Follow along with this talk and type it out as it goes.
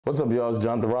What's up, y'all? It's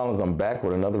Jonathan Rollins. I'm back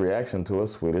with another reaction to a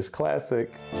Swedish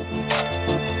classic.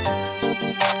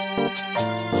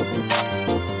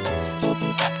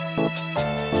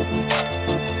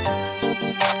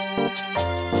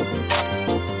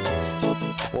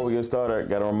 Before we get started, I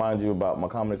gotta remind you about my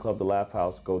comedy club, The Laugh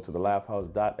House. Go to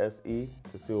thelaughhouse.se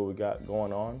to see what we got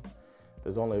going on.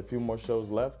 There's only a few more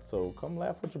shows left, so come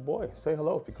laugh with your boy. Say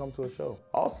hello if you come to a show.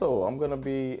 Also, I'm gonna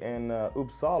be in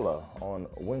Uppsala on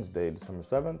Wednesday, December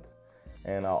 7th,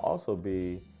 and I'll also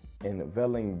be in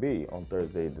Vällingby on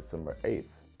Thursday, December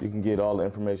 8th. You can get all the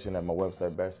information at my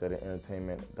website,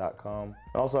 bashsteadentertainment.com.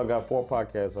 Also, I got 4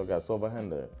 podcasts. I've got Sova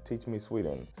Händer, Teach Me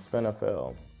Sweden, Svenska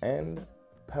Klassiker, and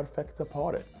Perfekta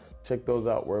Paret. Check those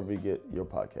out wherever you get your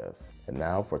podcasts. And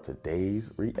now for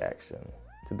today's reaction.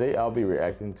 Today I'll be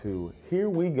reacting to Here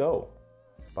We Go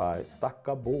by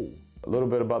Stakka. A little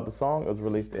bit about the song. It was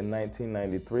released in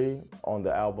 1993 on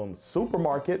the album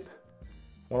Supermarket.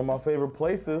 One of my favorite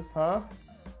places, huh?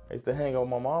 I used to hang out with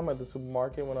my mom at the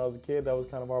supermarket when I was a kid. That was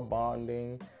kind of our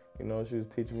bonding. You know, she was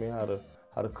teaching me how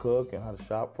to cook and how to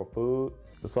shop for food.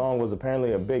 The song was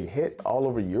apparently a big hit all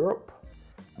over Europe.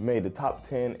 It made the top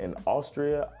 10 in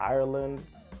Austria, Ireland,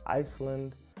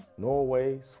 Iceland,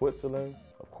 Norway, Switzerland,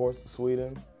 of course,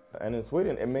 Sweden. And in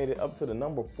Sweden, it made it up to the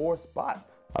number 4 spot.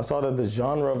 I saw that the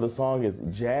genre of the song is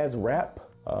jazz rap.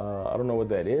 I don't know what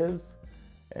that is.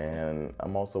 And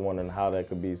I'm also wondering how that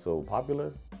could be so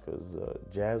popular, because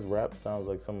jazz rap sounds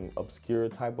like some obscure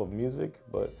type of music,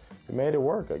 but it made it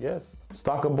work, I guess.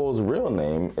 Stakka's real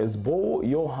name is Bo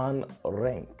Johan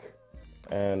Renck.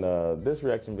 And this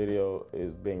reaction video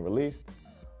is being released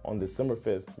on December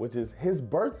 5th, which is his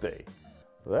birthday.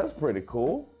 That's pretty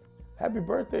cool. Happy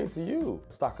birthday to you,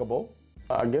 Stakka.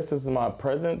 I guess this is my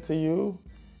present to you.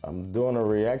 I'm doing a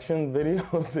reaction video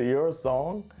to your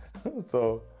song.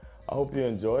 So I hope you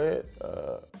enjoy it.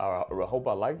 I hope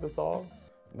I like the song.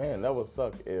 Man, that would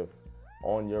suck if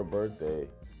on your birthday,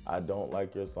 I don't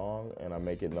like your song and I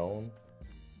make it known.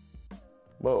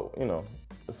 Well, you know,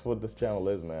 that's what this channel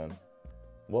is, man.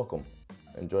 Welcome.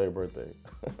 Enjoy your birthday.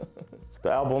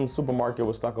 The album Supermarket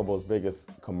was Stakka's biggest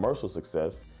commercial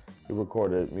success. He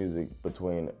recorded music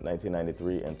between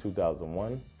 1993 and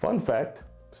 2001. Fun fact,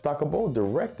 Stakka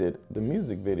directed the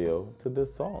music video to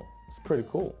this song. It's pretty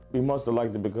cool. He must have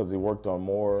liked it because he worked on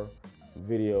more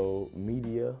video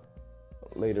media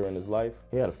later in his life.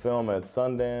 He had a film at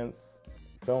Sundance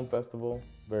Film Festival,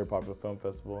 very popular film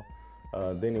festival.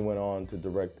 Then he went on to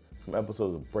direct some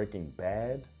episodes of Breaking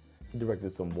Bad. He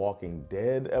directed some Walking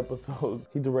Dead episodes.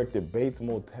 He directed Bates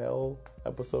Motel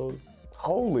episodes.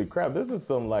 Holy crap, this is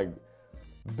some like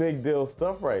big deal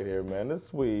stuff right here, man. This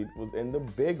Swede was in the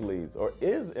big leagues, or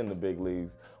is in the big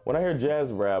leagues. When I hear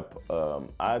jazz rap,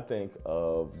 I think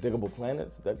of Diggable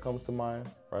Planets. That comes to mind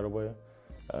right away.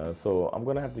 So I'm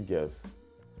gonna have to guess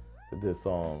that this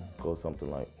song goes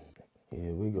something like,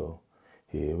 here we go,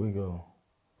 here we go,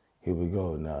 here we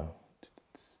go now.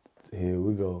 Here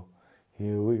we go,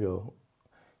 here we go,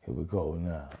 here we go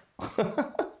now.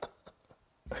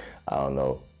 I don't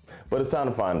know, but it's time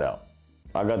to find out.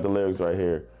 I got the lyrics right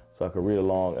here so I could read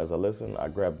along as I listen. I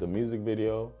grabbed the music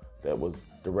video that was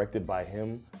directed by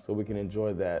him so we can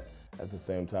enjoy that at the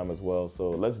same time as well. So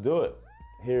let's do it.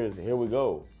 Here we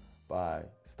go by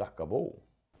Stakka.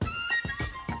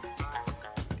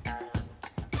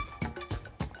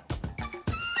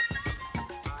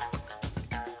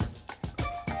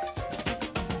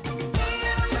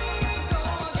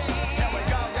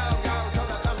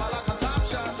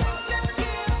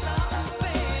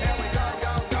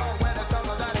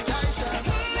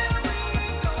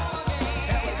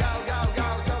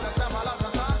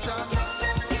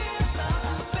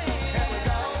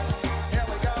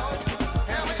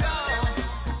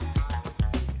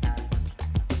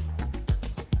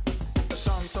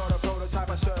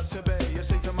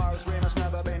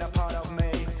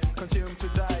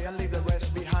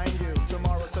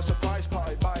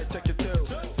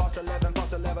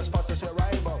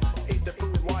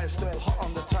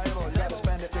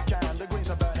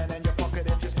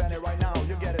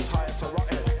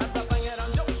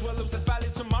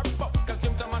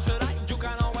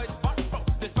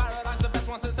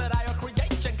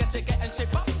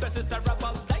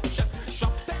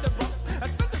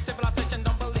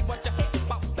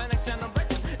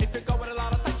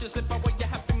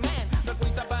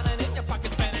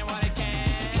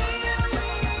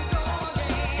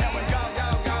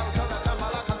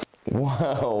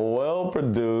 Wow, well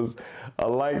produced. I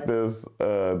like this.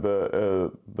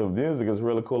 The music is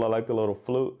really cool. I like the little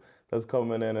flute that's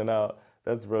coming in and out.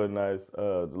 That's really nice.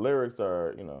 The lyrics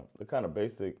are, you know, they're kind of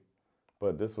basic,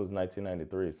 but this was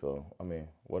 1993, so I mean,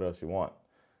 what else you want?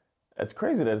 It's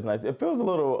crazy that it's 19. It feels a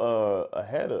little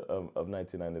ahead of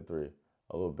 1993,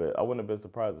 a little bit. I wouldn't have been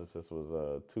surprised if this was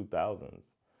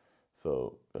 2000s.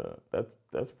 So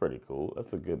that's pretty cool.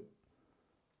 That's a good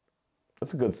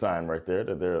sign right there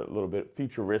that they're a little bit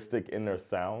futuristic in their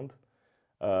sound.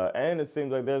 And it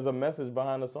seems like there's a message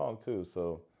behind the song too.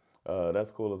 So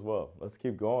that's cool as well. Let's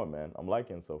keep going, man. I'm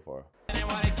liking so far.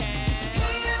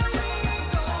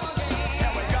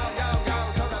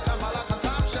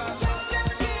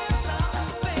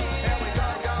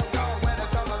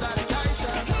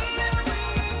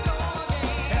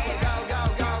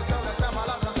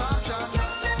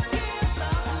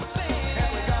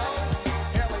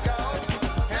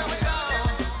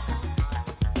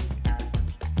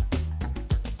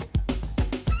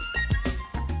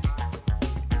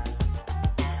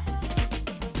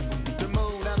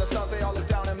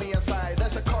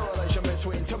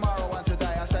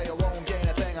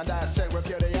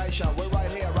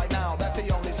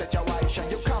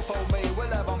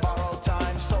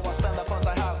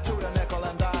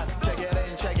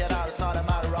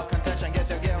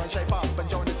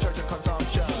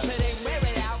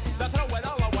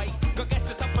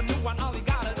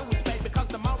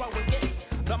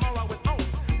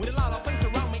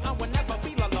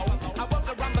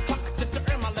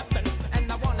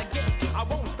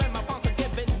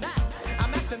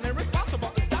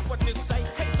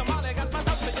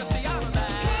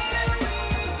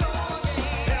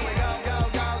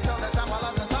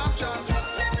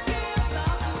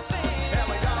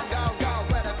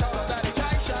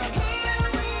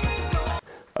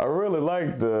 I really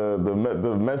like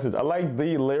the message. I like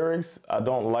the lyrics. I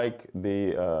don't like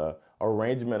the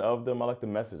arrangement of them. I like the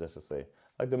message, I should say.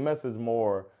 I like the message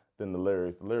more than the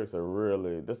lyrics. The lyrics are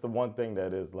really, that's the one thing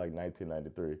that is like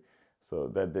 1993. So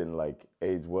that didn't like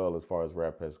age well as far as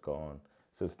rap has gone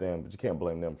since then, but you can't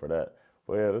blame them for that.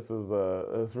 But yeah, this is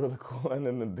it's really cool. And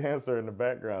then the dancer in the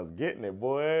background's getting it,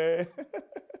 boy.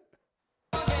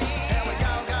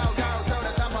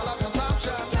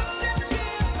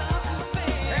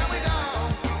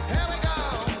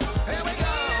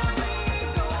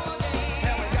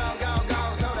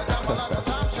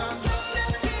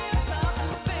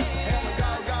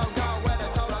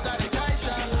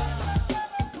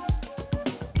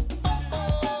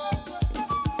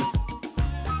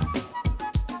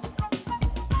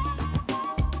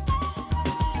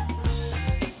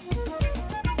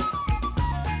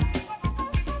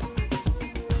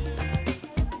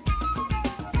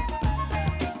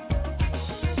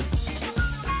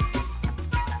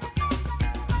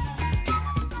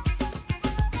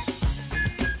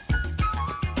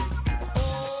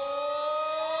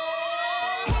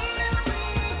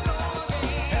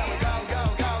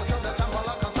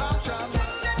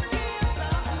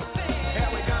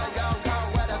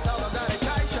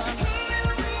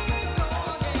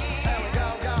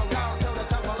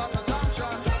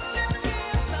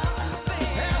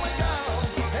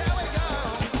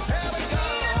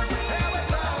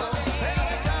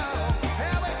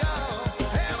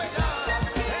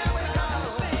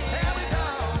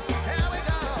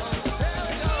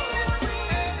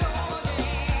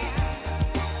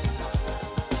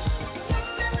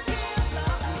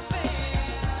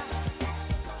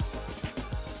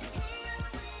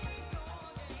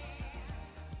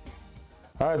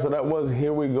 All right, so that was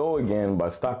Here We Go Again by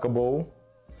Stakka.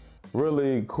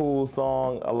 Really cool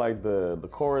song. I like the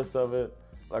chorus of it.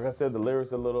 Like I said, the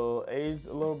lyrics a little aged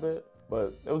a little bit,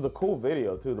 but it was a cool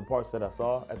video too. The parts that I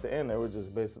saw at the end, they were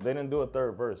just basically, they didn't do a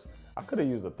third verse. I could have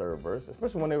used a third verse,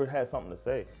 especially when they had something to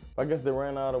say. But I guess they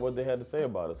ran out of what they had to say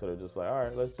about it. So they're just like, all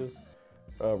right, let's just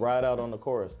ride out on the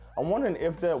chorus. I'm wondering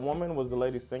if that woman was the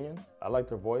lady singing. I liked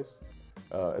her voice.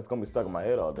 It's gonna be stuck in my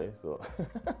head all day, so.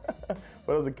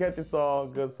 But it was a catchy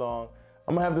song, good song.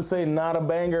 I'm gonna have to say not a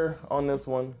banger on this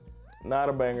one. Not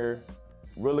a banger.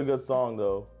 Really good song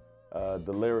though.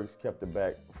 The lyrics kept it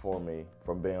back for me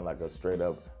from being like a straight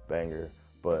up banger.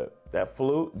 But that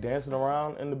flute dancing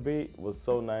around in the beat was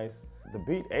so nice. The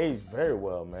beat aged very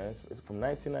well, man. It's from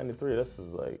 1993, this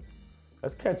is like,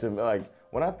 that's catching me. Like,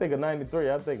 when I think of 93,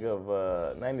 I think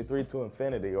of 93 to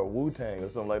Infinity or Wu-Tang or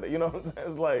something like that. You know what I'm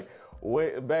saying? It's like,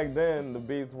 way back then, the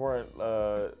beats weren't,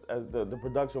 as the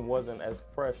production wasn't as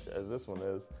fresh as this one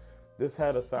is. This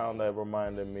had a sound that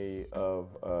reminded me of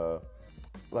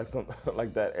like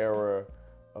like that era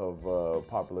of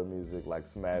popular music, like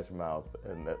Smash Mouth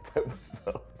and that type of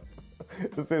stuff.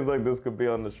 It seems like this could be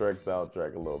on the Shrek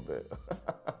soundtrack a little bit.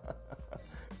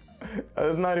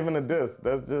 It's not even a diss.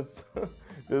 That's just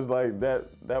like that.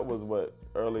 That was what,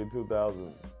 early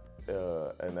 2000s,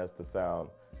 and that's the sound.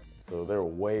 So they were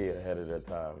way ahead of their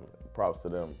time. Props to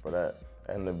them for that.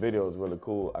 And the video is really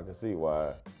cool. I can see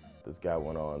why this guy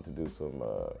went on to do some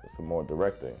more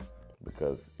directing,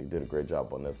 because he did a great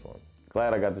job on this one.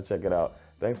 Glad I got to check it out.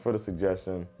 Thanks for the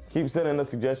suggestion. Keep sending the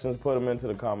suggestions, put them into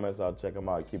the comments. I'll check them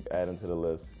out, keep adding to the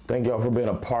list. Thank y'all for being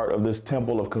a part of this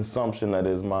temple of consumption that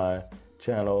is my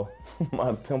channel,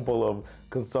 my temple of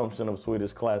consumption of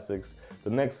Swedish classics. The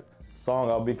next song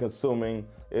I'll be consuming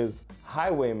is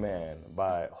Highwayman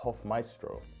by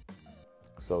Hofmaestro.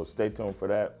 So stay tuned for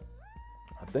that.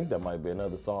 I think that might be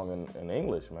another song in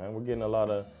English, man. We're getting a lot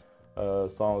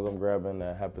of songs I'm grabbing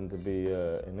that happen to be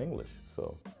in English.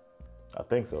 So I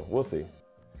think so, we'll see.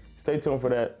 Stay tuned for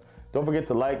that. Don't forget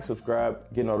to like, subscribe,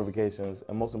 get notifications,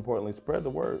 and most importantly, spread the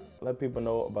word. Let people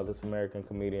know about this American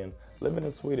comedian living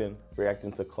in Sweden,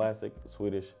 reacting to classic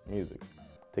Swedish music.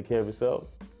 Take care of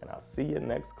yourselves, and I'll see you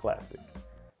next classic.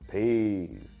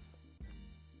 Peace.